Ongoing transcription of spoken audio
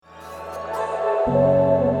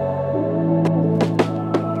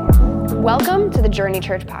Welcome to the Journey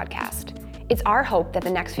Church podcast. It's our hope that the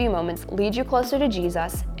next few moments lead you closer to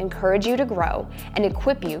Jesus, encourage you to grow, and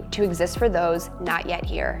equip you to exist for those not yet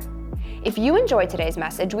here. If you enjoyed today's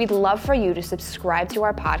message, we'd love for you to subscribe to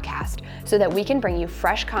our podcast so that we can bring you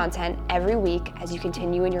fresh content every week as you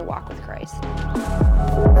continue in your walk with Christ.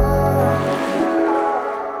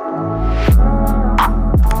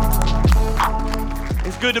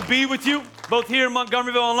 It's good to be with you, both here in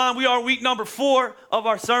Montgomeryville Online. We are week number 4 of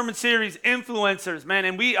our sermon series, Influencers, man.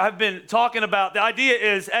 And I've been talking about, the idea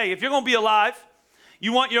is, hey, if you're going to be alive,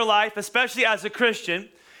 you want your life, especially as a Christian,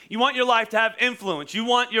 you want your life to have influence. You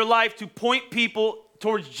want your life to point people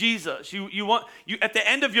towards Jesus. You want at the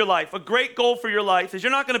end of your life, a great goal for your life is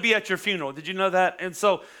you're not going to be at your funeral. Did you know that? And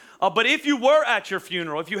so, but if you were at your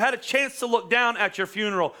funeral, if you had a chance to look down at your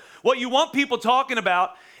funeral, what you want people talking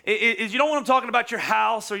about is you don't want them talking about your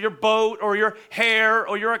house or your boat or your hair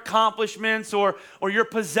or your accomplishments or your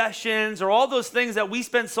possessions or all those things that we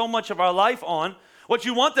spend so much of our life on. What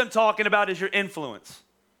you want them talking about is your influence.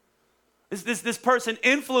 This person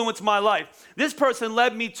influenced my life. This person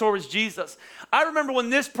led me towards Jesus. I remember when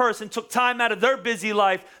this person took time out of their busy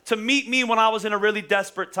life to meet me when I was in a really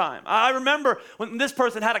desperate time. I remember when this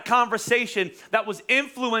person had a conversation that was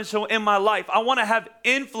influential in my life. I want to have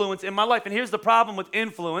influence in my life. And here's the problem with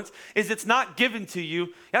influence is it's not given to you.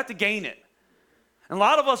 You have to gain it. And a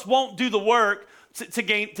lot of us won't do the work to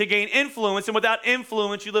gain influence. And without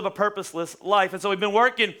influence, you live a purposeless life. And so we're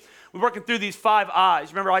working through these 5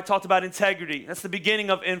 I's. Remember, I talked about integrity. That's the beginning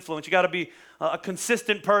of influence. You got to be a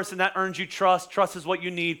consistent person that earns you trust. Trust is what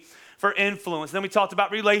you need for influence. Then we talked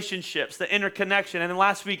about relationships, the interconnection. And then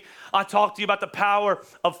last week, I talked to you about the power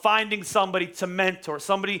of finding somebody to mentor,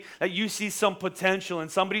 somebody that you see some potential in,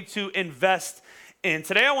 somebody to invest in.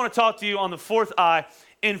 Today, I want to talk to you on the 4th I,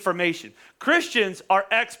 information. Christians are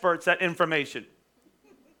experts at information.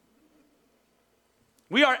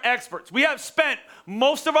 We are experts. We have spent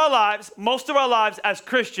most of our lives as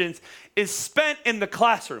Christians is spent in the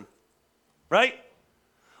classroom, right?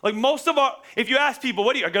 Like if you ask people,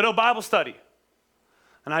 what do you, I go to a Bible study,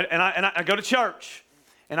 and I go to church,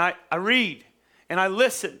 and I read, and I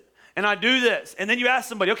listen, and I do this. And then you ask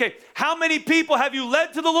somebody, okay, how many people have you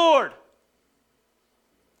led to the Lord?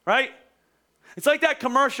 Right? It's like that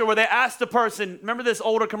commercial where they ask the person, remember this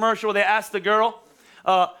older commercial where they ask the girl,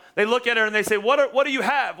 they look at her and they say, what do you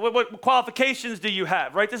have? What qualifications do you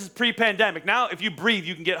have, right? This is pre-pandemic. Now, if you breathe,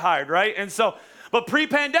 you can get hired, right? And so, but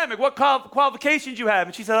pre-pandemic, what qualifications you have?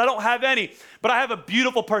 And she said, I don't have any, but I have a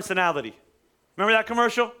beautiful personality. Remember that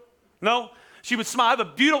commercial? No? She would smile. I have a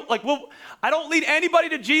beautiful, I don't lead anybody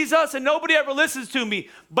to Jesus and nobody ever listens to me,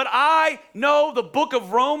 but I know the book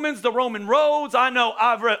of Romans, the Roman roads. I know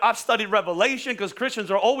I've studied Revelation because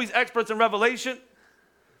Christians are always experts in Revelation.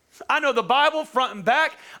 I know the Bible front and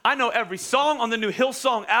back. I know every song on the new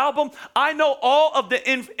Hillsong album. I know all of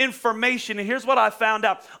the information. And here's what I found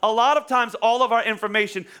out. A lot of times, all of our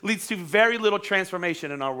information leads to very little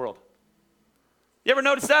transformation in our world. You ever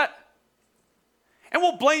notice that? And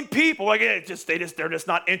we'll blame people. Like, they're just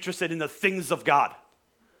not interested in the things of God.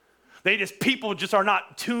 People just are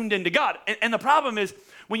not tuned into God. And the problem is,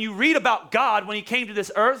 when you read about God, when he came to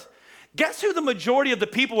this earth, guess who the majority of the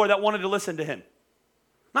people were that wanted to listen to him?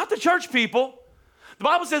 Not the church people. The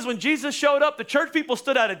Bible says when Jesus showed up, the church people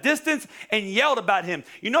stood at a distance and yelled about him.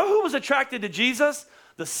 You know who was attracted to Jesus?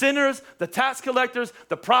 The sinners, the tax collectors,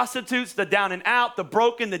 the prostitutes, the down and out, the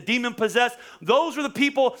broken, the demon possessed. Those were the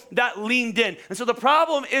people that leaned in. And so the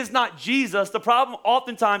problem is not Jesus. The problem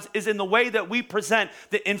oftentimes is in the way that we present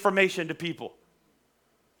the information to people.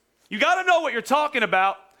 You got to know what you're talking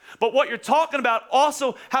about. But what you're talking about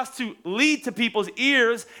also has to lead to people's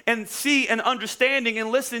ears and see and understanding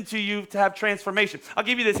and listen to you to have transformation. I'll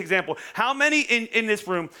give you this example. How many in this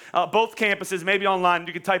room, both campuses, maybe online,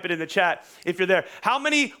 you can type it in the chat if you're there. How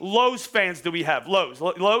many Lowe's fans do we have?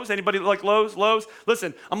 Lowe's? Anybody like Lowe's? Lowe's?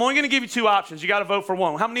 Listen, I'm only going to give you 2 options. You got to vote for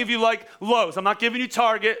one. How many of you like Lowe's? I'm not giving you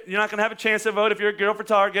Target. You're not going to have a chance to vote if you're a girl for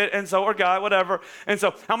Target or guy, whatever. And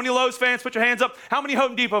so how many Lowe's fans? Put your hands up. How many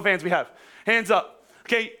Home Depot fans we have? Hands up.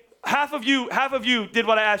 Okay. Half of you did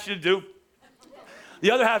what I asked you to do.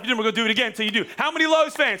 The other half, you didn't. We're going to do it again until you do. How many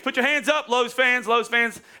Lowe's fans? Put your hands up. Lowe's fans.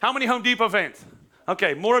 How many Home Depot fans?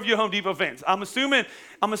 Okay, more of you Home Depot fans. I'm assuming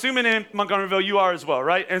in Montgomeryville you are as well,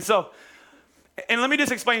 right? And let me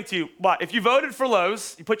just explain to you why. If you voted for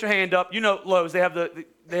Lowe's, you put your hand up. You know Lowe's, they have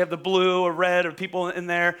the blue or red or people in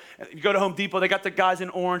there. You go to Home Depot, they got the guys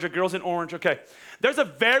in orange or girls in orange. Okay, there's a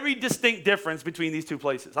very distinct difference between these 2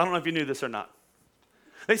 places. I don't know if you knew this or not.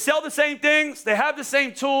 They sell the same things. They have the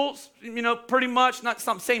same tools, pretty much. Not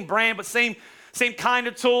some same brand, but same same kind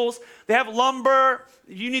of tools. They have lumber.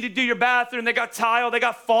 You need to do your bathroom. They got tile. They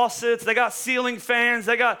got faucets. They got ceiling fans.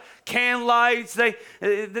 They got can lights. They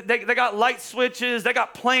got light switches. They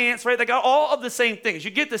got plants, right? They got all of the same things.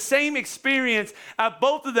 You get the same experience at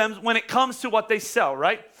both of them when it comes to what they sell,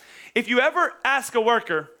 right? If you ever ask a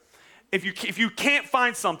worker, if you can't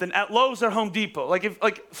find something at Lowe's or Home Depot,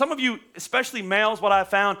 like some of you, especially males, what I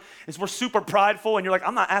found is we're super prideful, and you're like,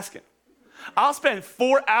 I'm not asking. I'll spend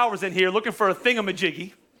 4 hours in here looking for a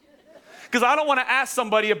thingamajiggy because I don't want to ask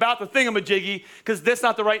somebody about the thingamajiggy because that's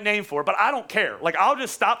not the right name for it, but I don't care. Like, I'll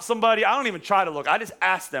just stop somebody. I don't even try to look. I just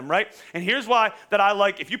ask them, right? And here's why that I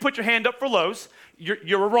like, if you put your hand up for Lowe's,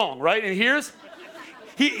 you're wrong, right? And here's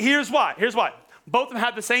why. Here's why. Both of them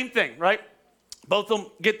have the same thing, right? Both of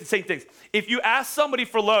them get the same things. If you ask somebody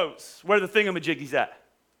for Lowe's where the thingamajiggy's at,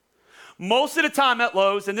 most of the time at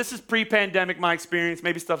Lowe's, and this is pre-pandemic, my experience,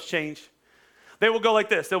 maybe stuff's changed, they will go like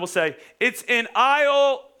this. They will say, it's in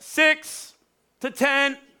aisle 6 to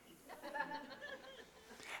 10,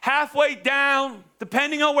 halfway down,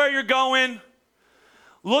 depending on where you're going.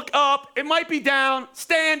 Look up. It might be down.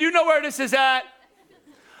 Stand. You know where this is at.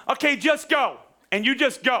 Okay, just go. And you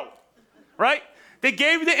just go, right? They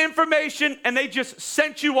gave you the information, and they just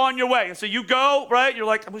sent you on your way. And so you go, right? You're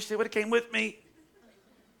like, I wish they would have came with me.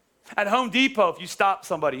 At Home Depot, if you stop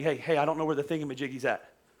somebody, hey, I don't know where the thingamajiggy's at.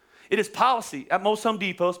 It is policy at most Home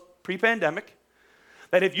Depots, pre-pandemic,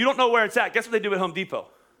 that if you don't know where it's at, guess what they do at Home Depot?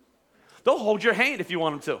 They'll hold your hand if you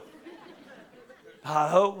want them to.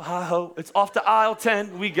 Hi-ho, hi-ho. It's off to aisle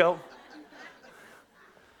 10. We go.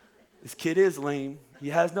 This kid is lame. He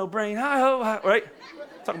has no brain. Hi-ho, hi, right?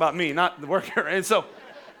 Talking about me, not the worker. And so,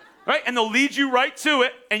 right? And they'll lead you right to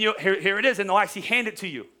it, and here it is, and they'll actually hand it to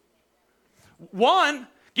you. One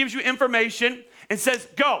gives you information and says,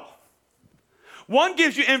 go. One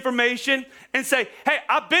gives you information and say, hey,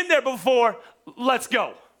 I've been there before, let's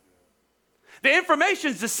go. The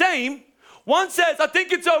information's the same. One says, I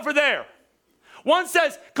think it's over there. One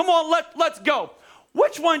says, come on, let's go.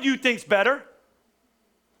 Which one do you think's better?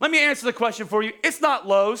 Let me answer the question for you. It's not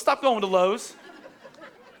Lowe's. Stop going to Lowe's.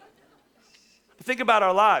 Think about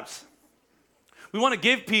our lives. We want to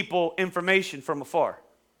give people information from afar.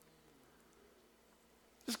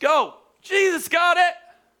 Just go. Jesus got it.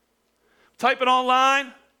 Type it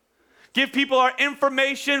online. Give people our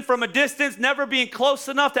information from a distance, never being close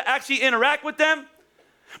enough to actually interact with them.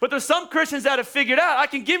 But there's some Christians that have figured out, I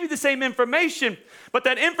can give you the same information, but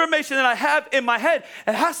that information that I have in my head,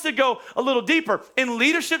 it has to go a little deeper. In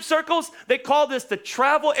leadership circles, they call this the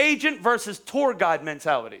travel agent versus tour guide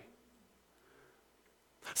mentality.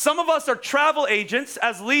 Some of us are travel agents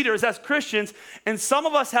as leaders, as Christians, and some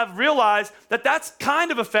of us have realized that that's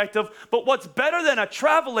kind of effective, but what's better than a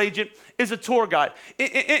travel agent is a tour guide.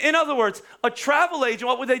 In other words, a travel agent,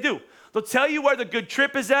 what would they do? They'll tell you where the good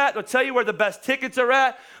trip is at. They'll tell you where the best tickets are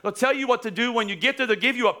at. They'll tell you what to do when you get there. They'll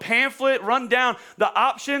give you a pamphlet, run down the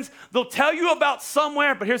options. They'll tell you about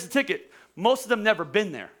somewhere, but here's the ticket. Most of them never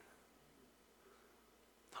been there.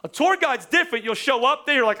 A tour guide's different. You'll show up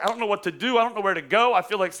there, you're like, I don't know what to do. I don't know where to go. I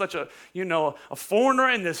feel like such a foreigner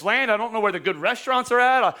in this land. I don't know where the good restaurants are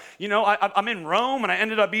at. I'm in Rome, and I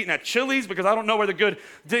ended up eating at Chili's because I don't know where the good,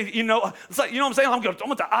 it's like, you know what I'm saying? I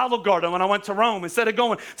went to Olive Garden when I went to Rome instead of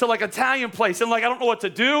going to like Italian place, and like, I don't know what to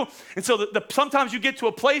do. And so sometimes you get to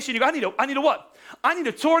a place and you go, I need a what? I need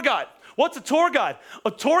a tour guide. What's a tour guide? A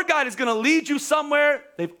tour guide is going to lead you somewhere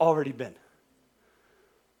they've already been.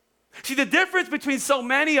 See, the difference between so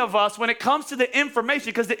many of us when it comes to the information,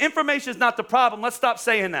 because the information is not the problem. Let's stop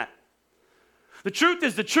saying that. The truth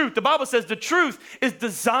is the truth. The Bible says the truth is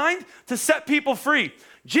designed to set people free.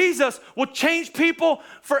 Jesus will change people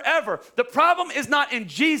forever. The problem is not in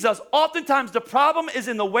Jesus. Oftentimes, the problem is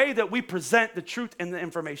in the way that we present the truth and the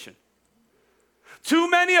information. Too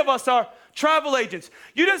many of us are travel agents.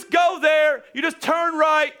 You just go there, you just turn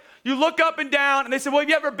right, you look up and down, and they say, well, have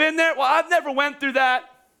you ever been there? Well, I've never went through that.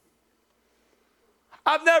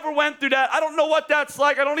 I've never went through that. I don't know what that's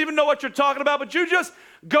like. I don't even know what you're talking about, but you just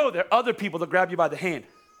go there. Other people that grab you by the hand.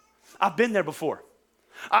 I've been there before.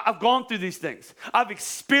 I've gone through these things. I've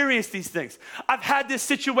experienced these things. I've had this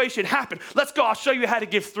situation happen. Let's go. I'll show you how to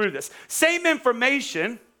get through this. Same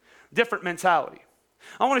information, different mentality.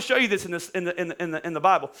 I want to show you this in the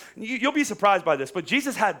Bible. You'll be surprised by this, but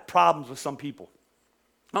Jesus had problems with some people.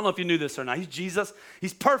 I don't know if you knew this or not. He's Jesus.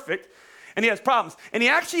 He's perfect, and he has problems. And he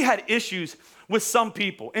actually had issues with some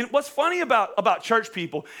people. And what's funny about church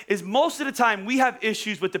people is most of the time we have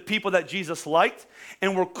issues with the people that Jesus liked,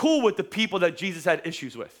 and we're cool with the people that Jesus had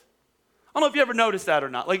issues with. I don't know if you ever noticed that or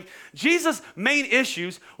not. Like, Jesus' main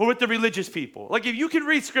issues were with the religious people. Like, if you can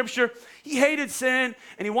read scripture, he hated sin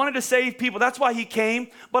and he wanted to save people. That's why he came.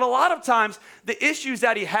 But a lot of times, the issues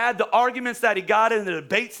that he had, the arguments that he got in, the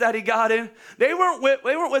debates that he got in, they weren't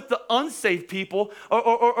with the unsaved people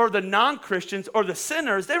or the non-Christians or the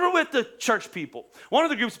sinners. They were with the church people. One of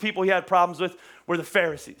the groups of people he had problems with were the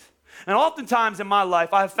Pharisees. And oftentimes in my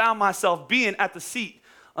life, I have found myself being at the seat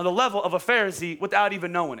on the level of a Pharisee without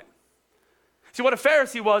even knowing it. See, what a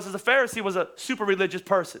Pharisee was is a Pharisee was a super religious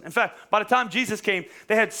person. In fact, by the time Jesus came,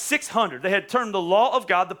 they had 600. They had turned the law of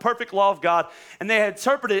God, the perfect law of God, and they had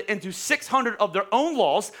interpreted it into 600 of their own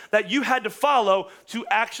laws that you had to follow to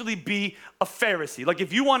actually be a Pharisee. Like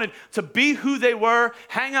if you wanted to be who they were,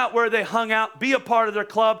 hang out where they hung out, be a part of their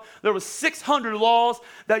club, there was 600 laws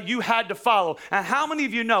that you had to follow. And how many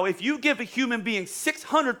of you know if you give a human being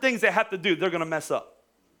 600 things they have to do, they're going to mess up?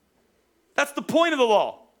 That's the point of the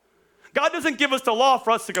law. God doesn't give us the law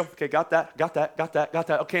for us to go, okay, got that.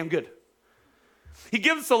 Okay, I'm good. He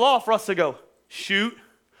gives us the law for us to go, shoot,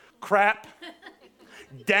 crap,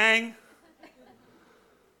 dang,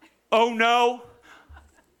 oh no,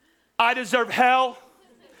 I deserve hell,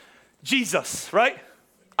 Jesus, right?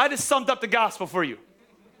 I just summed up the gospel for you.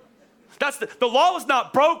 That's the law was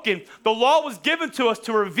not broken. The law was given to us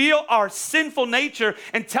to reveal our sinful nature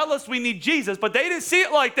and tell us we need Jesus, but they didn't see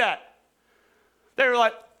it like that. They were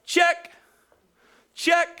like, check,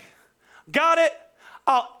 got it,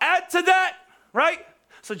 I'll add to that, right?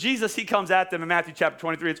 So Jesus, he comes at them in Matthew chapter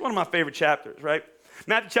 23. It's one of my favorite chapters, right?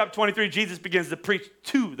 Matthew chapter 23, Jesus begins to preach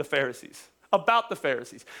to the Pharisees, about the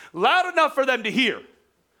Pharisees, loud enough for them to hear.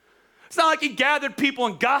 It's not like he gathered people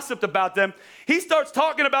and gossiped about them. He starts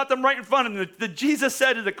talking about them right in front of them. Jesus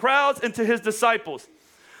said to the crowds and to his disciples,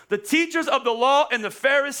 the teachers of the law and the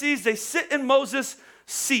Pharisees, they sit in Moses'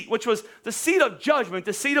 seat, which was the seat of judgment,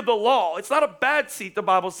 the seat of the law. It's not a bad seat, the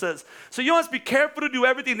Bible says. So you must be careful to do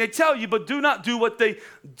everything they tell you, but do not do what they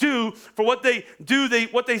do. For what they do, they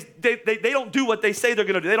don't do what they say they're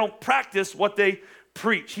going to do. They don't practice what they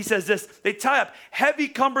preach. He says this, they tie up heavy,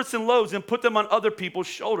 cumbersome loads and put them on other people's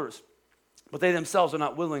shoulders, but they themselves are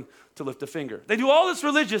not willing to lift a finger. They do all this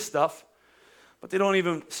religious stuff, but they don't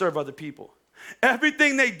even serve other people.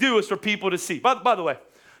 Everything they do is for people to see. By the way,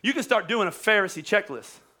 you can start doing a Pharisee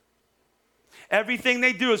checklist. Everything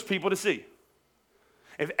they do is people to see.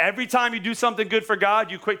 If every time you do something good for God,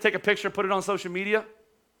 you quick take a picture, put it on social media,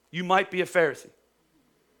 you might be a Pharisee.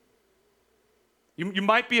 You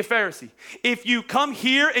might be a Pharisee. If you come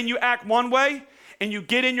here and you act one way, and you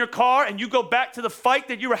get in your car and you go back to the fight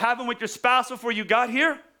that you were having with your spouse before you got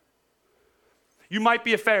here, you might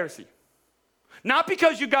be a Pharisee. Not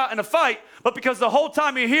because you got in a fight, but because the whole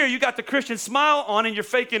time you're here, you got the Christian smile on and you're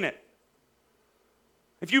faking it.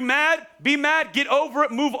 If you're mad, be mad, get over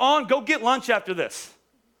it, move on, go get lunch after this.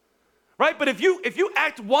 Right? But if you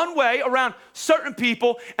act one way around certain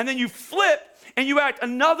people and then you flip and you act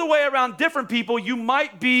another way around different people, you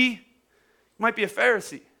might be a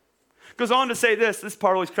Pharisee. Goes on to say this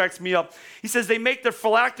part always cracks me up. He says they make their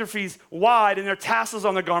phylacteries wide and their tassels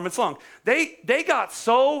on their garments long. They got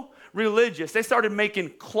so religious, they started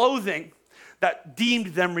making clothing that deemed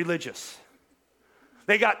them religious.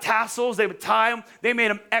 They got tassels, they would tie them, they made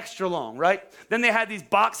them extra long, right? Then they had these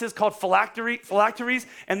boxes called phylacteries,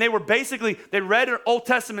 and they were basically, they read an Old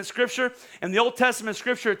Testament scripture, and the Old Testament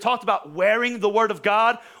scripture talked about wearing the word of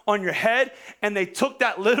God on your head, and they took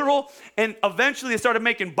that literal, and eventually they started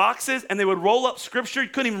making boxes, and they would roll up scripture. You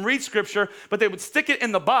couldn't even read scripture, but they would stick it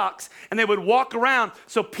in the box, and they would walk around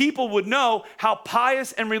so people would know how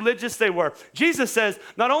pious and religious they were. Jesus says,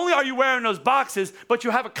 not only are you wearing those boxes, but you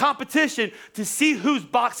have a competition to see whose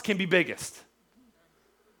box can be biggest.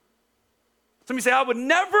 Somebody say, I would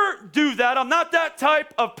never do that. I'm not that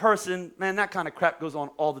type of person. Man, that kind of crap goes on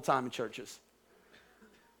all the time in churches.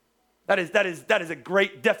 That is a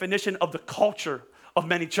great definition of the culture of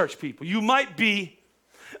many church people. You might be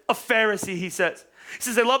a Pharisee, he says. He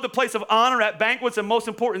says they love the place of honor at banquets and most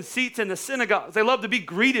important seats in the synagogues. They love to be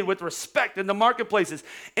greeted with respect in the marketplaces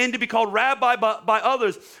and to be called rabbi by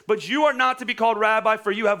others. But you are not to be called rabbi,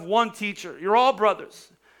 for you have one teacher. You're all brothers.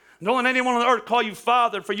 Don't let anyone on the earth call you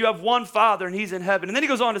father, for you have one Father, and he's in heaven. And then he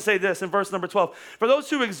goes on to say this in verse number 12. For those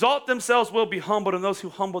who exalt themselves will be humbled, and those who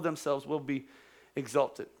humble themselves will be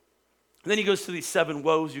exalted. And then he goes to these 7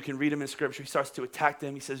 woes. You can read them in Scripture. He starts to attack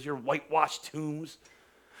them. He says, you're whitewashed tombs.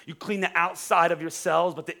 You clean the outside of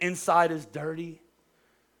yourselves, but the inside is dirty.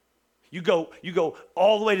 You go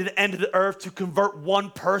all the way to the end of the earth to convert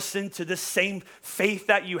one person to the same faith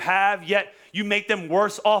that you have, yet you make them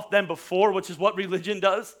worse off than before, which is what religion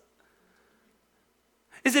does.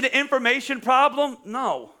 Is it an information problem?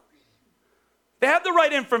 No. They have the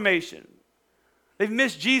right information. They've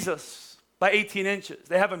missed Jesus by 18 inches.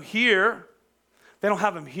 They have him here. They don't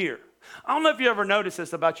have him here. I don't know if you ever noticed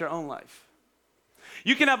this about your own life.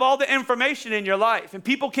 You can have all the information in your life, and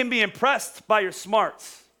people can be impressed by your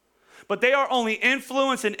smarts, but they are only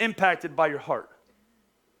influenced and impacted by your heart.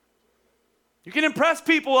 You can impress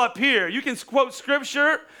people up here. You can quote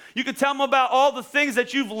scripture. You can tell them about all the things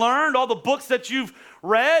that you've learned, all the books that you've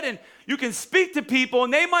read, and you can speak to people,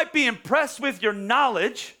 and they might be impressed with your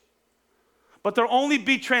knowledge, but they'll only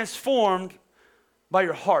be transformed by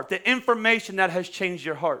your heart, the information that has changed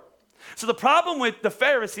your heart. So the problem with the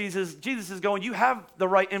Pharisees is Jesus is going, you have the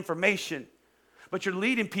right information, but you're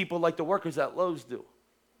leading people like the workers at Lowe's do.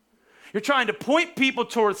 You're trying to point people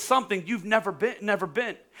towards something you've never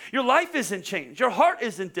been. Your life isn't changed. Your heart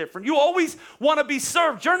isn't different. You always want to be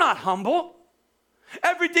served. You're not humble.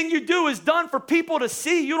 Everything you do is done for people to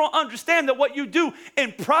see. You don't understand that what you do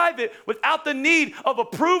in private without the need of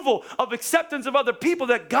approval, of acceptance of other people,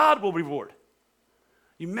 that God will reward.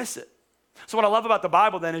 You miss it. So what I love about the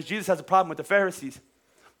Bible then is Jesus has a problem with the Pharisees,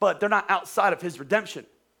 but they're not outside of his redemption.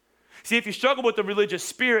 See, if you struggle with the religious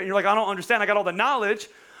spirit and you're like, I don't understand, I got all the knowledge,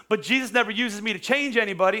 but Jesus never uses me to change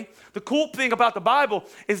anybody. The cool thing about the Bible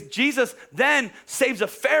is Jesus then saves a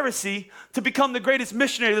Pharisee to become the greatest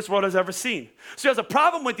missionary this world has ever seen. So he has a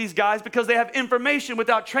problem with these guys because they have information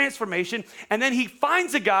without transformation, and then he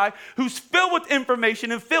finds a guy who's filled with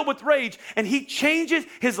information and filled with rage, and he changes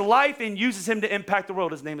his life and uses him to impact the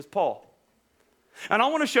world. His name is Paul. And I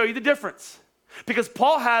want to show you the difference, because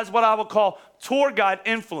Paul has what I would call tour guide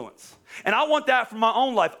influence. And I want that for my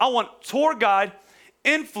own life. I want tour guide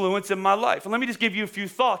influence in my life. And let me just give you a few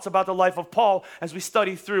thoughts about the life of Paul as we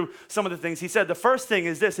study through some of the things he said. The first thing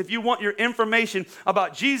is this: if you want your information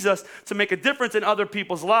about Jesus to make a difference in other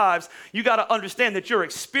people's lives, you got to understand that your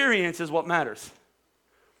experience is what matters.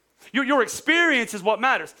 Your experience is what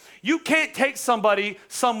matters. You can't take somebody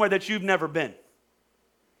somewhere that you've never been.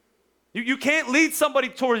 You can't lead somebody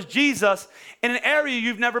towards Jesus in an area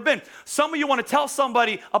you've never been. Some of you want to tell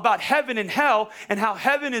somebody about heaven and hell and how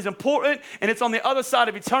heaven is important and it's on the other side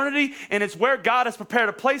of eternity and it's where God has prepared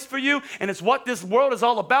a place for you and it's what this world is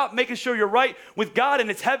all about, making sure you're right with God,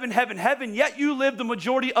 and it's heaven, heaven, heaven, yet you live the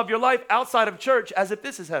majority of your life outside of church as if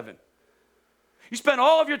this is heaven. You spend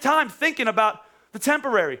all of your time thinking about the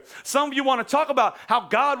temporary. Some of you want to talk about how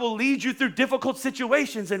God will lead you through difficult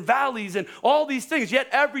situations and valleys and all these things. Yet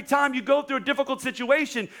every time you go through a difficult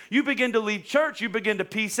situation, you begin to leave church, you begin to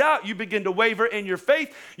peace out, you begin to waver in your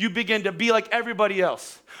faith, you begin to be like everybody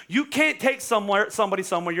else. You can't take somebody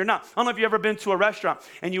somewhere you're not. I don't know if you've ever been to a restaurant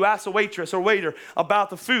and you ask a waitress or waiter about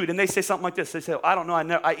the food and they say something like this. They say, I don't know,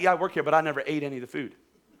 I work here, but I never ate any of the food.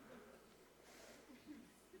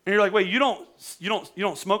 And you're like, wait, you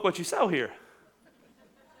don't smoke what you sell here.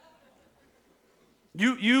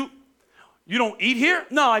 You don't eat here?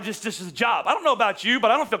 No, this is a job. I don't know about you, but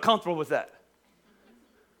I don't feel comfortable with that.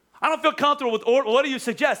 I don't feel comfortable with, what do you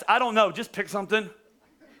suggest? I don't know, just pick something.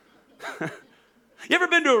 You ever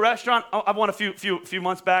been to a restaurant? I went a few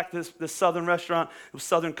months back, this Southern restaurant. It was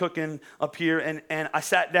Southern cooking up here, and I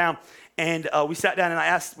sat down, and we sat down,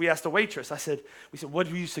 and we asked the waitress, we said, what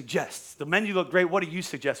do you suggest? The menu looked great, what do you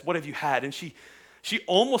suggest? What have you had? And she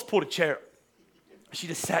almost pulled a chair. She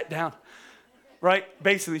just sat down. Right?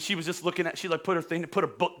 Basically, she was just looking at, she like put her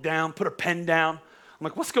book down, put her pen down. I'm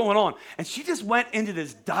like, what's going on? And she just went into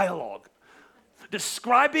this dialogue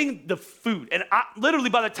describing the food. And literally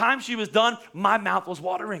by the time she was done, my mouth was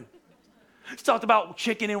watering. She talked about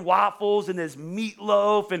chicken and waffles and this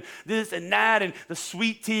meatloaf and this and that and the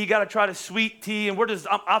sweet tea. You got to try the sweet tea. And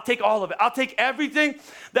I'll take all of it. I'll take everything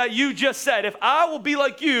that you just said. If I will be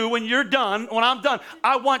like you when you're done, when I'm done,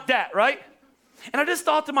 I want that, right? And I just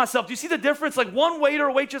thought to myself, do you see the difference? Like one waiter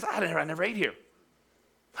or waitress, I never ate here.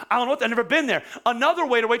 I don't know what, I've never been there. Another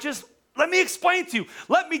waiter or waitress, let me explain to you.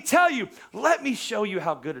 Let me tell you. Let me show you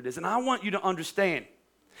how good it is. And I want you to understand,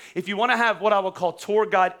 if you want to have what I would call tour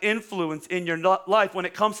guide influence in your life when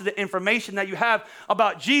it comes to the information that you have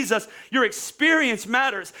about Jesus, your experience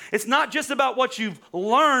matters. It's not just about what you've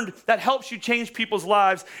learned that helps you change people's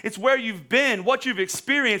lives. It's where you've been, what you've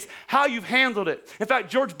experienced, how you've handled it. In fact,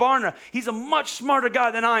 George Barna, he's a much smarter guy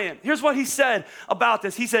than I am. Here's what he said about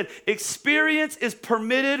this. He said, experience is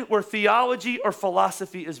permitted where theology or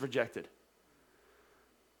philosophy is rejected.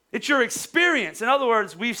 It's your experience. In other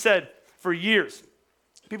words, we've said for years,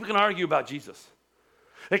 people can argue about Jesus.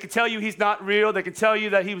 They can tell you he's not real. They can tell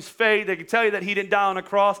you that he was fake. They can tell you that he didn't die on a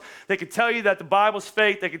cross. They can tell you that the Bible's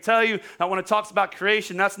fake. They can tell you that when it talks about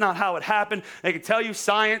creation, that's not how it happened. They can tell you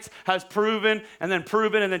science has proven and then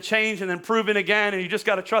changed and then proven again, and you just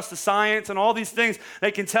got to trust the science and all these things.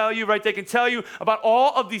 They can tell you, right? They can tell you about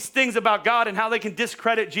all of these things about God and how they can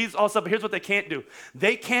discredit Jesus also. But here's what they can't do.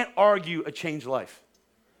 They can't argue a changed life.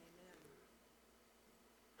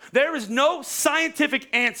 There is no scientific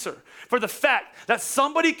answer for the fact that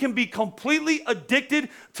somebody can be completely addicted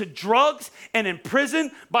to drugs and imprisoned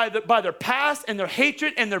by their past and their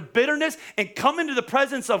hatred and their bitterness and come into the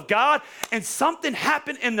presence of God and something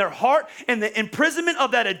happen in their heart and the imprisonment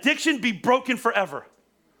of that addiction be broken forever.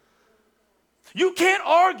 You can't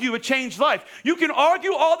argue a changed life. You can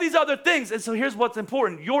argue all these other things. And so here's what's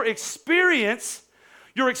important. Your experience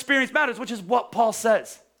matters, which is what Paul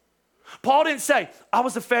says. Paul didn't say, I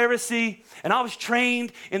was a Pharisee and I was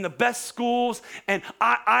trained in the best schools and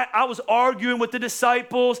I was arguing with the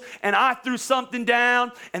disciples and I threw something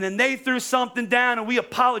down and then they threw something down and we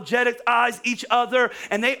apologeticized each other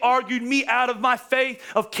and they argued me out of my faith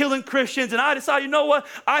of killing Christians and I decided, you know what,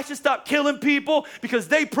 I should stop killing people because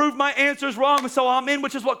they proved my answers wrong and so I'm in,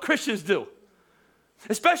 which is what Christians do.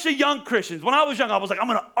 Especially young Christians. When I was young, I was like, I'm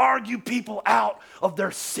going to argue people out of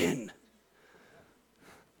their sin.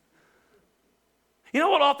 You know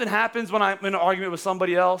what often happens when I'm in an argument with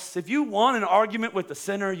somebody else? If you won an argument with the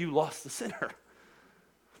sinner, you lost the sinner.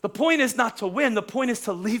 The point is not to win. The point is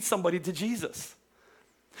to lead somebody to Jesus.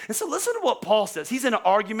 And so listen to what Paul says. He's in an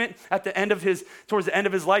argument towards the end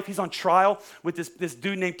of his life. He's on trial with this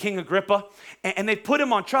dude named King Agrippa. And they put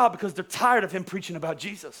him on trial because they're tired of him preaching about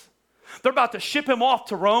Jesus. They're about to ship him off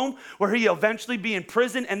to Rome where he'll eventually be in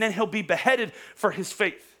prison and then he'll be beheaded for his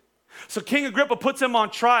faith. So King Agrippa puts him on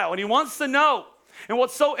trial and he wants to know. And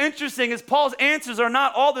what's so interesting is Paul's answers are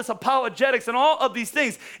not all this apologetics and all of these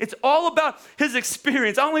things. It's all about his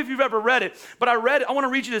experience. I don't know if you've ever read it, but I want to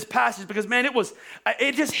read you this passage because, man,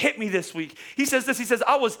 it just hit me this week. He says this, he says,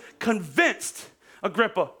 I was convinced,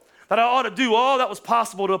 Agrippa, that I ought to do all that was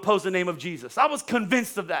possible to oppose the name of Jesus. I was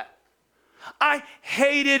convinced of that. I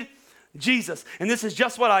hated Jesus. And this is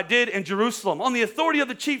just what I did in Jerusalem. On the authority of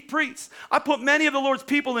the chief priests, I put many of the Lord's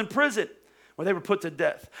people in prison where they were put to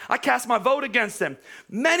death. I cast my vote against them.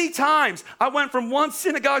 Many times I went from one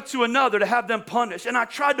synagogue to another to have them punished, and I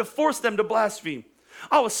tried to force them to blaspheme.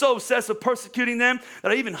 I was so obsessed with persecuting them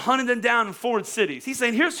that I even hunted them down in foreign cities. He's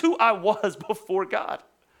saying, here's who I was before God.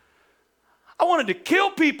 I wanted to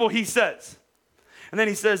kill people, he says. And then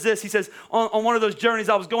he says this, he says, on one of those journeys,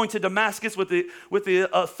 I was going to Damascus with the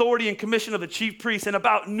authority and commission of the chief priest, and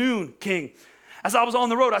about noon, King, as I was on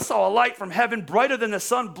the road, I saw a light from heaven brighter than the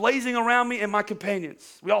sun blazing around me and my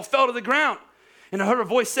companions. We all fell to the ground, and I heard a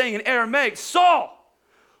voice saying in Aramaic, Saul,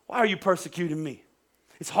 why are you persecuting me?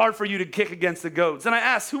 It's hard for you to kick against the goads. And I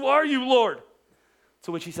asked, who are you, Lord?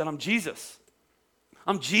 To which he said, I'm Jesus.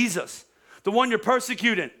 I'm Jesus, the one you're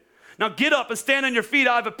persecuting. Now get up and stand on your feet.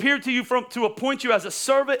 I've appeared to you to appoint you as a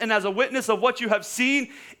servant and as a witness of what you have seen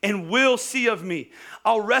and will see of me.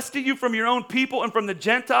 I'll rescue you from your own people and from the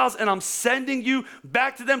Gentiles, and I'm sending you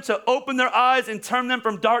back to them to open their eyes and turn them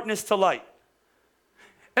from darkness to light.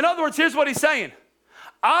 In other words, here's what he's saying.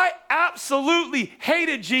 I absolutely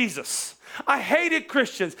hated Jesus. I hated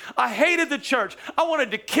Christians. I hated the church. I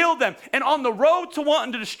wanted to kill them. And on the road to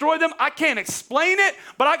wanting to destroy them, I can't explain it,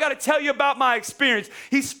 but I got to tell you about my experience.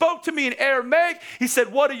 He spoke to me in Aramaic. He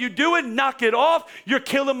said, what are you doing? Knock it off. You're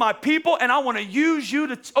killing my people, and I want to use you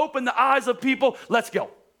to open the eyes of people. Let's go.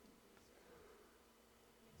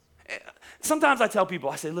 Sometimes I tell people,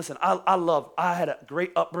 I say, listen, I had a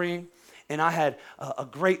great upbringing. And I had a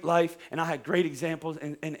great life, and I had great examples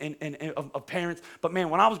of parents. But man,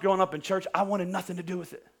 when I was growing up in church, I wanted nothing to do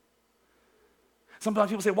with it. Sometimes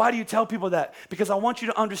people say, why do you tell people that? Because I want you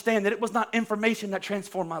to understand that it was not information that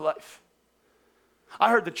transformed my life. I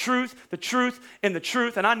heard the truth, and the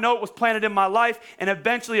truth, and I know it was planted in my life, and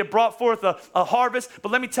eventually it brought forth a harvest.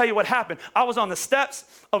 But let me tell you what happened. I was on the steps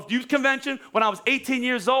of youth convention when I was 18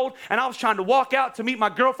 years old, and I was trying to walk out to meet my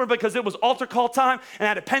girlfriend because it was altar call time, and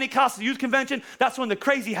at a Pentecostal youth convention, that's when the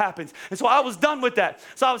crazy happens. And so I was done with that.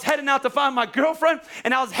 So I was heading out to find my girlfriend,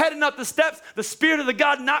 and I was heading up the steps. The Spirit of the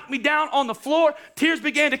God knocked me down on the floor. Tears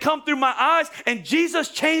began to come through my eyes, and Jesus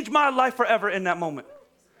changed my life forever in that moment.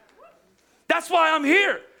 That's why I'm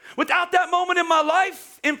here. Without that moment in my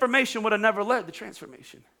life, information would have never led to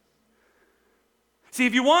transformation. See,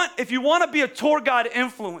 if you want to be a tour guide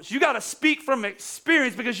influence, you got to speak from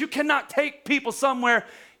experience because you cannot take people somewhere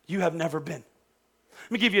you have never been.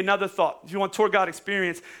 Let me give you another thought. If you want tour guide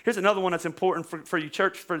experience, here's another one that's important for you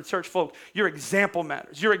for the church folk. Your example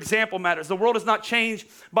matters. Your example matters. The world is not changed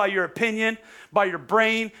by your opinion, by your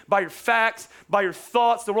brain, by your facts, by your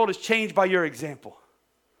thoughts. The world is changed by your example.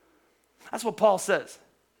 That's what Paul says.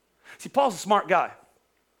 See, Paul's a smart guy.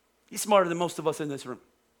 He's smarter than most of us in this room.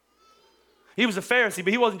 He was a Pharisee,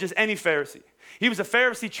 but he wasn't just any Pharisee. He was a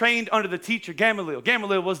Pharisee trained under the teacher, Gamaliel.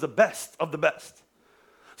 Gamaliel was the best of the best.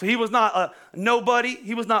 So he was not a nobody.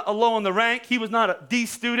 He was not a low in the rank. He was not a D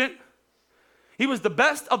student. He was the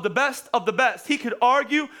best of the best of the best. He could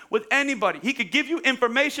argue with anybody. He could give you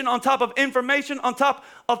information on top of information on top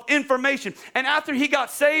of information. And after he got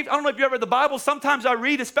saved, I don't know if you ever read the Bible. Sometimes I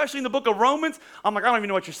read, especially in the book of Romans, I'm like, I don't even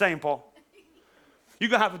know what you're saying, Paul. You're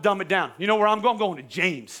going to have to dumb it down. You know where I'm going? I'm going to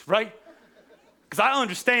James, right? Because I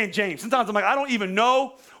understand James. Sometimes I'm like, I don't even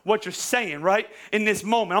know what you're saying, right? In this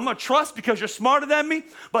moment. I'm going to trust because you're smarter than me.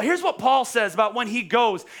 But here's what Paul says about when he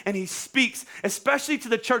goes and he speaks, especially to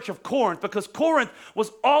the church of Corinth, because Corinth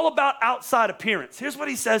was all about outside appearance. Here's what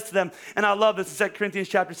he says to them, and I love this in 2 Corinthians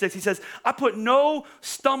chapter 6. He says, I put no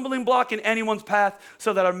stumbling block in anyone's path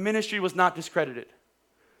so that our ministry was not discredited.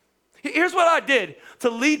 Here's what I did to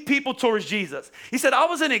lead people towards Jesus. He said, I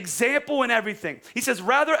was an example in everything. He says,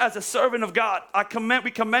 rather as a servant of God, we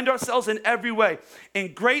commend ourselves in every way,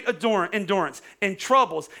 in great endurance, in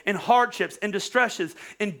troubles, in hardships, in distresses,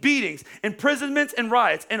 in beatings, imprisonments and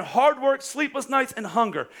riots, in hard work, sleepless nights and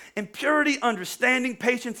hunger, in purity, understanding,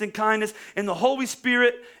 patience and kindness, in the Holy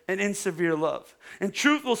Spirit and in severe love, in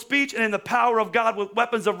truthful speech and in the power of God with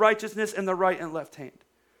weapons of righteousness in the right and left hand.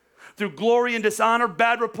 Through glory and dishonor,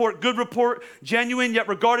 bad report, good report, genuine yet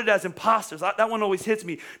regarded as impostors. That one always hits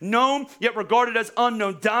me. Known yet regarded as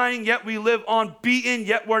unknown, dying yet we live on, beaten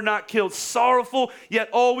yet we're not killed, sorrowful yet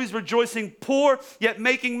always rejoicing, poor yet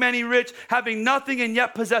making many rich, having nothing and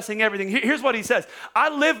yet possessing everything. Here's what he says. I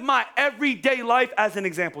live my everyday life as an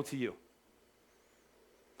example to you.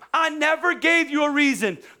 I never gave you a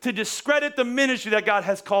reason to discredit the ministry that God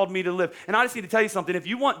has called me to live. And I just need to tell you something. If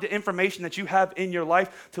you want the information that you have in your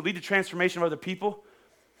life to lead to transformation of other people,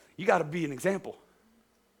 you got to be an example.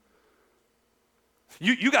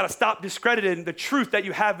 You got to stop discrediting the truth that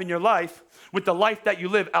you have in your life with the life that you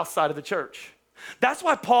live outside of the church. That's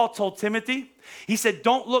why Paul told Timothy, he said,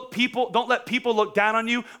 don't let people look down on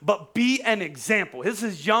you, but be an example. This is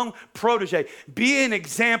his young protege. Be an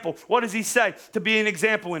example. What does he say? To be an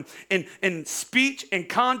example in speech, in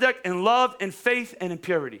conduct, in love, in faith, and in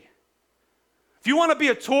purity. If you want to be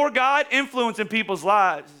a tour guide influencing people's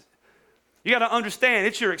lives, you got to understand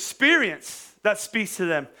it's your experience that speaks to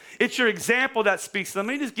them. It's your example that speaks to them.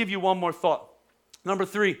 Let me just give you one more thought. Number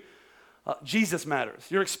 3, Jesus matters.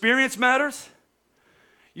 Your experience matters.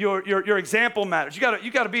 Your example matters. You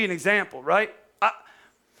got to be an example, right?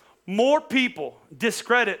 More people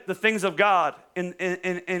discredit the things of God in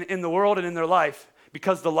the world and in their life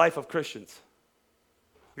because of the life of Christians.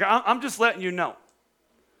 I'm just letting you know.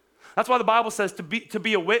 That's why the Bible says to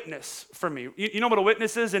be a witness for me. You know what a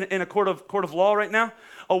witness is in a court of law right now?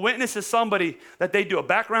 A witness is somebody that they do a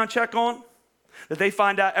background check on, that they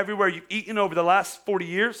find out everywhere you've eaten over the last 40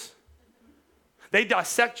 years. They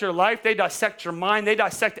dissect your life, they dissect your mind, they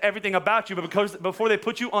dissect everything about you, but because before they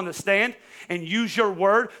put you on the stand and use your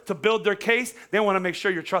word to build their case, they want to make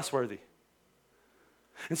sure you're trustworthy.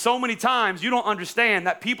 And so many times you don't understand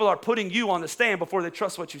that people are putting you on the stand before they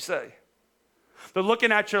trust what you say. They're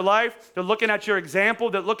looking at your life, they're looking at your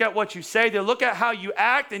example, they look at what you say, they look at how you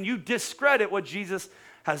act, and you discredit what Jesus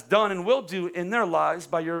has done and will do in their lives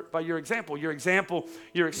by your example, your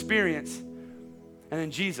experience, and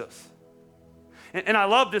then Jesus. And I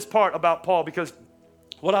love this part about Paul because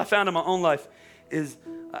what I found in my own life is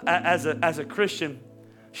as a Christian,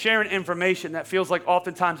 sharing information that feels like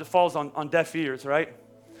oftentimes it falls on deaf ears, right?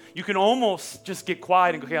 You can almost just get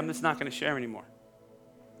quiet and go, okay, I'm just not going to share anymore.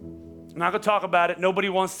 I'm not going to talk about it. Nobody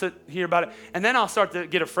wants to hear about it. And then I'll start to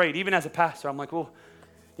get afraid. Even as a pastor, I'm like, well,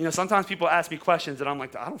 sometimes people ask me questions and I'm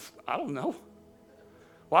like, I don't know.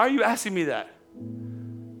 Why are you asking me that?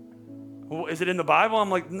 Well, is it in the Bible? I'm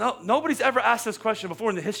like, no, nobody's ever asked this question before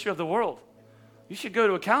in the history of the world. You should go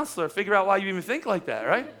to a counselor, figure out why you even think like that,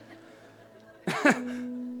 right?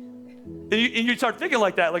 and you start thinking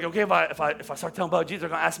like that, like, okay, if I start telling about Jesus, they're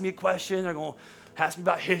going to ask me a question, they're going to ask me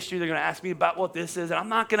about history, they're going to ask me about what this is, and I'm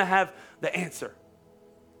not going to have the answer.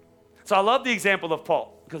 So I love the example of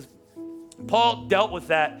Paul, because Paul dealt with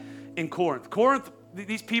that in Corinth. Corinth,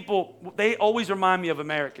 these people, they always remind me of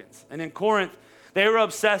Americans. And in Corinth, they were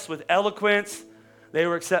obsessed with eloquence. They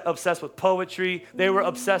were obsessed with poetry. They were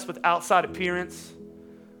obsessed with outside appearance.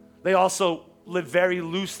 They also lived very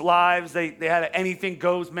loose lives. They had an anything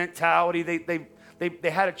goes mentality. They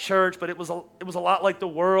they had a church, but it was a lot like the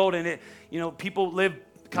world, and people live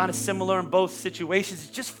kind of similar in both situations.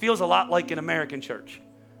 It just feels a lot like an American church.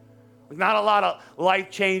 Like not a lot of life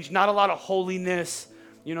change, not a lot of holiness,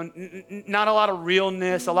 not a lot of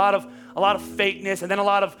realness, a lot of fakeness, and then a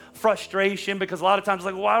lot of frustration, because a lot of times it's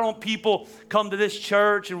like, why don't people come to this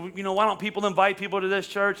church? And why don't people invite people to this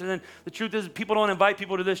church? And then the truth is, people don't invite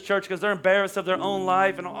people to this church because they're embarrassed of their own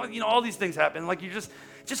life, and all these things happen. Like it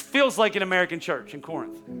just feels like an American church in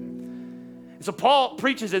Corinth. And so Paul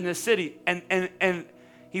preaches in this city, and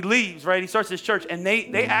he leaves, right? He starts his church, and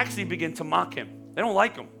they actually begin to mock him. They don't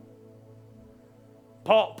like him.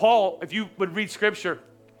 Paul, if you would read scripture,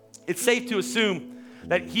 it's safe to assume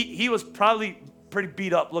that he was probably pretty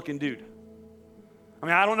beat up looking dude. I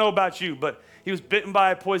mean, I don't know about you, but he was bitten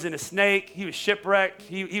by a poisonous snake. He was shipwrecked.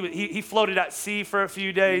 He floated at sea for a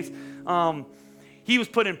few days. He was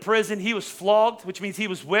put in prison. He was flogged, which means he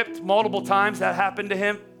was whipped multiple times. That happened to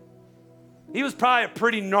him. He was probably a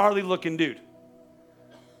pretty gnarly looking dude.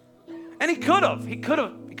 And he could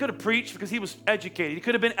have preached because he was educated. He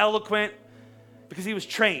could have been eloquent because he was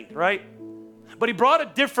trained, right? But he brought a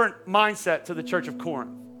different mindset to the church of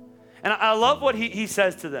Corinth. And I love what he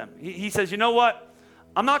says to them. He says, you know what?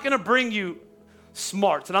 I'm not going to bring you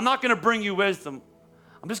smarts, and I'm not going to bring you wisdom.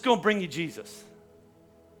 I'm just going to bring you Jesus.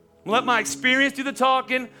 I'm going to let my experience do the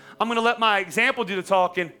talking. I'm going to let my example do the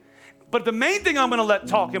talking. But the main thing I'm going to let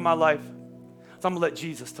talk in my life is I'm going to let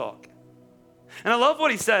Jesus talk. And I love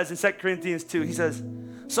what he says in 2 Corinthians 2. He says,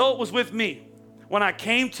 so it was with me when I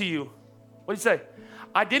came to you. What did he say?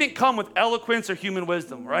 I didn't come with eloquence or human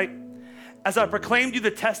wisdom, right? As I proclaimed you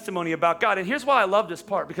the testimony about God. And here's why I love this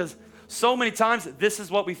part, because so many times this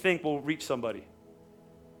is what we think will reach somebody.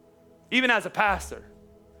 Even as a pastor.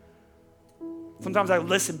 Sometimes I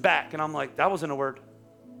listen back and I'm like, that wasn't a word.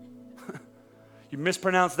 You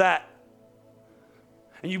mispronounced that.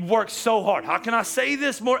 And you work so hard. How can I say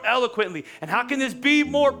this more eloquently? And how can this be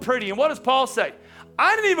more pretty? And what does Paul say?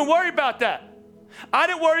 I didn't even worry about that. I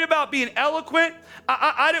didn't worry about being eloquent.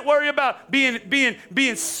 I didn't worry about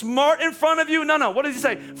being smart in front of you. No. What does he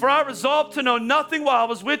say? For I resolved to know nothing while I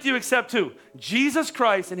was with you except who? Jesus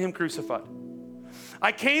Christ and him crucified.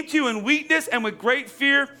 I came to you in weakness and with great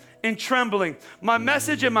fear and trembling. My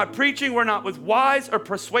message and my preaching were not with wise or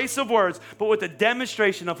persuasive words, but with a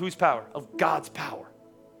demonstration of whose power? Of God's power.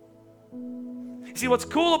 You see, what's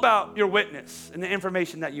cool about your witness and the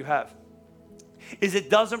information that you have is it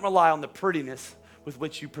doesn't rely on the prettiness with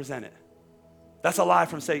which you present it. That's a lie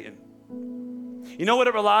from Satan. You know what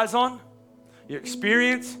it relies on? Your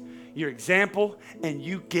experience, your example, and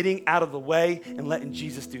you getting out of the way and letting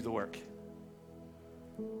Jesus do the work.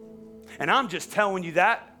 And I'm just telling you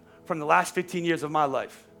that from the last 15 years of my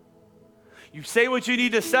life. You say what you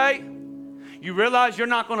need to say. You realize you're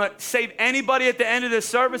not going to save anybody at the end of this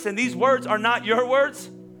service, and these words are not your words.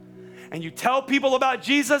 And you tell people about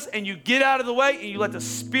Jesus, and you get out of the way, and you let the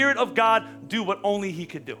Spirit of God do what only He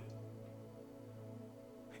could do.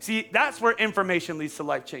 See, that's where information leads to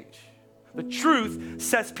life change. The truth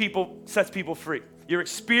sets people free. Your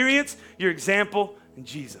experience, your example, and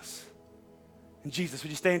Jesus. And Jesus, would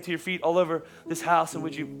you stand to your feet all over this house, and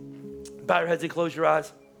would you bow your heads and close your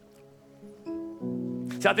eyes?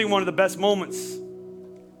 See, I think one of the best moments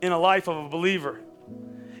in a life of a believer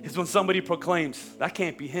is when somebody proclaims, that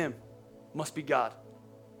can't be him, must be God.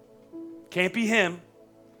 Can't be him,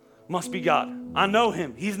 must be God. I know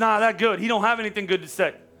him, he's not that good. He don't have anything good to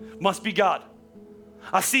say. Must be God.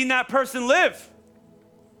 I've seen that person live.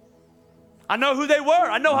 I know who they were.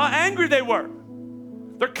 I know how angry they were.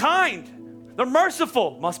 They're kind. They're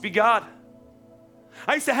merciful. Must be God.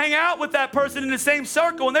 I used to hang out with that person in the same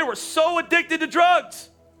circle, and they were so addicted to drugs.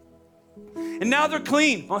 And now they're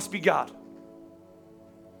clean. Must be God.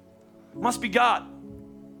 Must be God.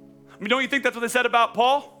 I mean, don't you think that's what they said about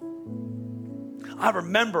Paul? I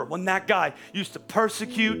remember when that guy used to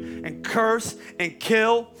persecute and curse and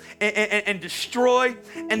kill and destroy,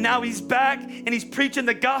 and now he's back and he's preaching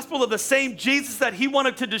the gospel of the same Jesus that he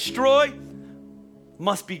wanted to destroy.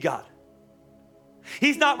 Must be God.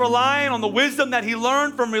 He's not relying on the wisdom that he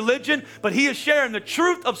learned from religion, but he is sharing the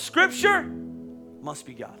truth of Scripture. Must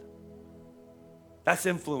be God. That's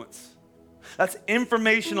influence. That's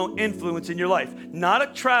informational influence in your life, not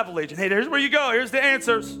a travel agent. Hey, here's where you go. Here's the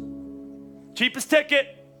answers. Cheapest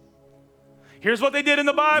ticket. Here's what they did in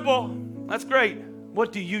the Bible. That's great.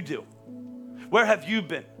 What do you do? Where have you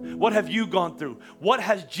been? What have you gone through? What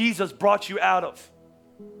has Jesus brought you out of?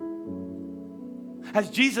 Has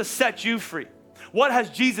Jesus set you free? What has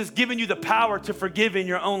Jesus given you the power to forgive in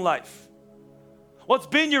your own life? What's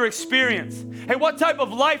been your experience? Hey, what type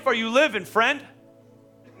of life are you living, friend?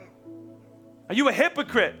 Are you a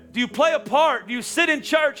hypocrite? Do you play a part? Do you sit in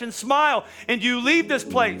church and smile and do you leave this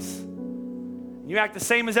place? You act the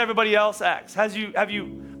same as everybody else acts. Have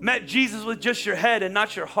you met Jesus with just your head and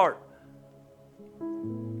not your heart?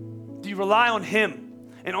 Do you rely on him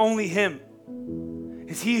and only him?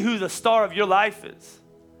 Is he who the star of your life is?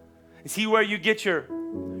 Is he where you get your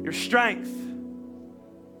strength?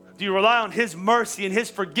 Do you rely on his mercy and his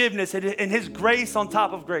forgiveness and his grace on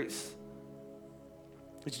top of grace?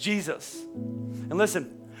 It's Jesus. And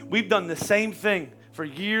listen, we've done the same thing for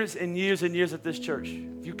years and years and years at this church.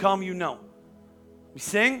 If you come, you know. We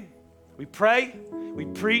sing, we pray, we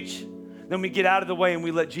preach, then we get out of the way and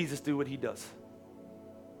we let Jesus do what he does.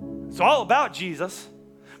 It's all about Jesus.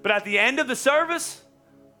 But at the end of the service,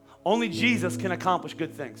 only Jesus can accomplish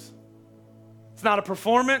good things. It's not a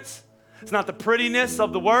performance. It's not the prettiness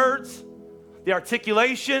of the words, the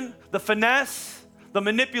articulation, the finesse, the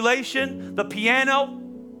manipulation, the piano.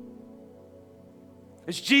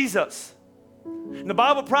 It's Jesus. And the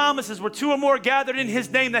Bible promises where two or more gathered in his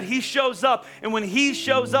name that he shows up. And when he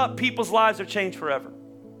shows up, people's lives are changed forever.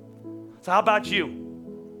 So how about you?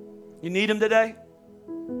 You need him today?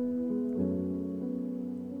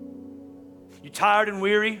 You tired and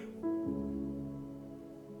weary?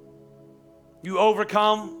 You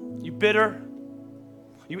overcome? You bitter?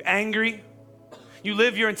 You angry? You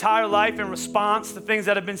live your entire life in response to things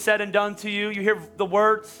that have been said and done to you. You hear the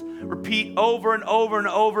words repeat over and over and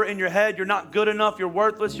over in your head. You're not good enough. You're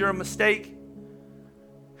worthless. You're a mistake.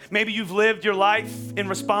 Maybe you've lived your life in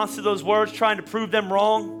response to those words, trying to prove them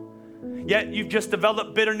wrong. Yet you've just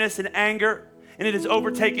developed bitterness and anger, and it has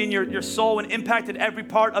overtaken your soul and impacted every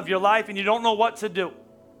part of your life, and you don't know what to do.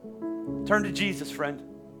 Turn to Jesus, friend.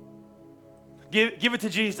 Give it to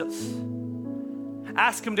Jesus.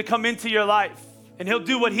 Ask him to come into your life. And he'll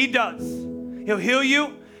do what he does. He'll heal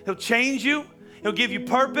you. He'll change you. He'll give you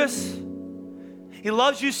purpose. He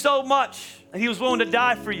loves you so much that he was willing to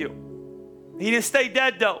die for you. He didn't stay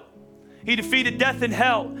dead though. He defeated death and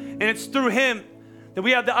hell. And it's through him that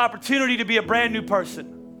we have the opportunity to be a brand new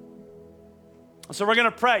person. So we're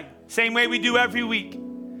going to pray, same way we do every week.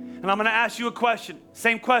 And I'm going to ask you a question.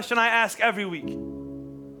 Same question I ask every week.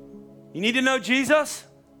 You need to know Jesus?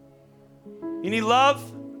 You need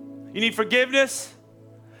love? You need forgiveness.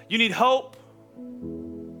 You need hope.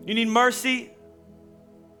 You need mercy.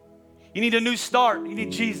 You need a new start. You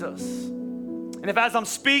need Jesus. And if as I'm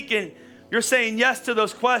speaking, you're saying yes to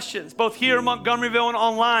those questions, both here in Montgomeryville and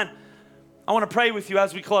online, I want to pray with you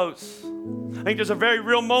as we close. I think there's a very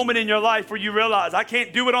real moment in your life where you realize I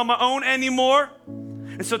can't do it on my own anymore.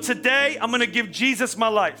 And so today, I'm going to give Jesus my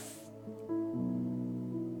life.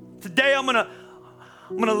 Today, I'm going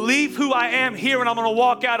to leave who I am here and I'm going to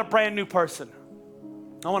walk out a brand new person.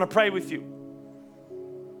 I want to pray with you.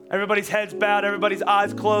 Everybody's heads bowed, everybody's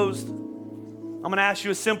eyes closed. I'm going to ask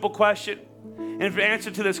you a simple question. And if your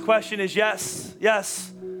answer to this question is yes,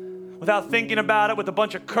 yes, without thinking about it, with a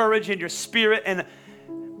bunch of courage in your spirit and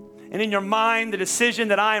in your mind, the decision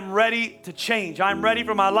that I am ready to change. I'm ready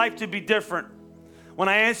for my life to be different. When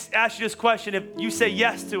I ask you this question, if you say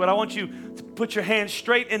yes to it, I want you to put your hand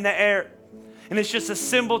straight in the air. And it's just a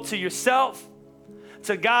symbol to yourself,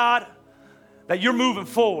 to God, that you're moving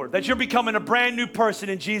forward, that you're becoming a brand new person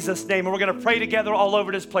in Jesus' name. And we're going to pray together all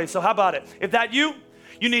over this place. So how about it? If that you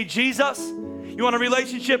need Jesus, you want a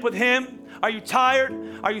relationship with him, are you tired?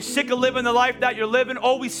 Are you sick of living the life that you're living,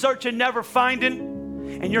 always searching, never finding?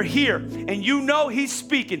 And you're here, and you know he's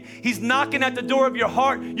speaking. He's knocking at the door of your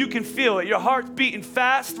heart. You can feel it. Your heart's beating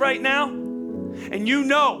fast right now. And you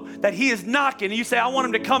know that he is knocking. And you say, I want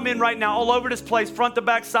him to come in right now all over this place, front to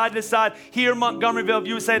back, side to side, here in Montgomeryville. If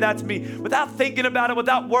you would say, that's me. Without thinking about it,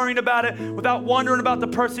 without worrying about it, without wondering about the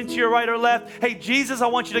person to your right or left. Hey, Jesus, I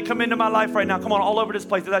want you to come into my life right now. Come on, all over this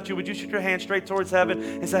place. If that's you, would you shoot your hand straight towards heaven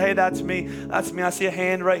and say, hey, that's me. That's me. I see a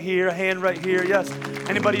hand right here, a hand right here. Yes.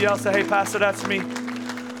 Anybody else say, hey, Pastor, that's me.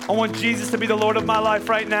 I want Jesus to be the Lord of my life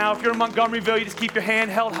right now. If you're in Montgomeryville, you just keep your hand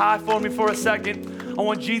held high for me for a second. I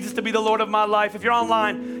want Jesus to be the Lord of my life. If you're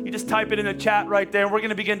online, you just type it in the chat right there. We're going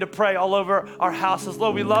to begin to pray all over our houses.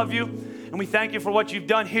 Lord, we love you, and we thank you for what you've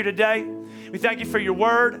done here today. We thank you for your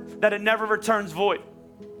word, that it never returns void.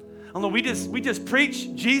 And Lord, we just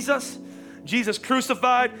preach Jesus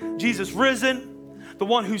crucified, Jesus risen, the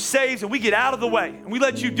one who saves, and we get out of the way, and we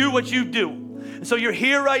let you do what you do. And so you're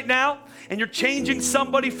here right now, and you're changing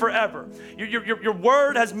somebody forever. Your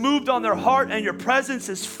word has moved on their heart, and your presence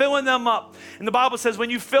is filling them up. And the Bible says when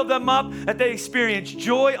you fill them up, that they experience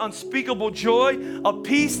joy, unspeakable joy, a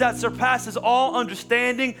peace that surpasses all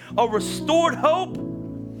understanding, a restored hope,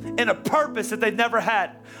 and a purpose that they've never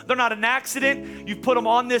had. They're not an accident. You've put them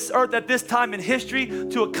on this earth at this time in history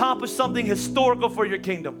to accomplish something historical for your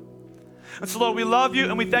kingdom. And so, Lord, we love you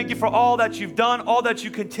and we thank you for all that you've done, all that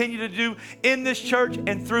you continue to do in this church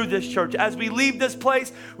and through this church. As we leave this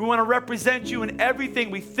place, we want to represent you in everything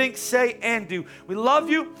we think, say, and do. We love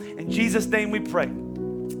you. In Jesus' name we pray.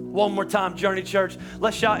 One more time, Journey Church.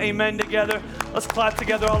 Let's shout amen together. Let's clap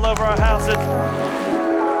together all over our houses.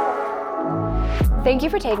 Thank you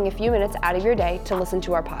for taking a few minutes out of your day to listen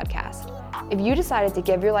to our podcast. If you decided to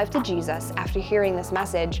give your life to Jesus after hearing this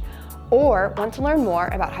message, or want to learn more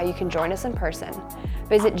about how you can join us in person,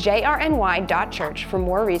 visit jrny.church for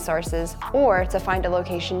more resources or to find a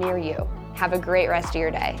location near you. Have a great rest of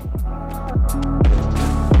your day.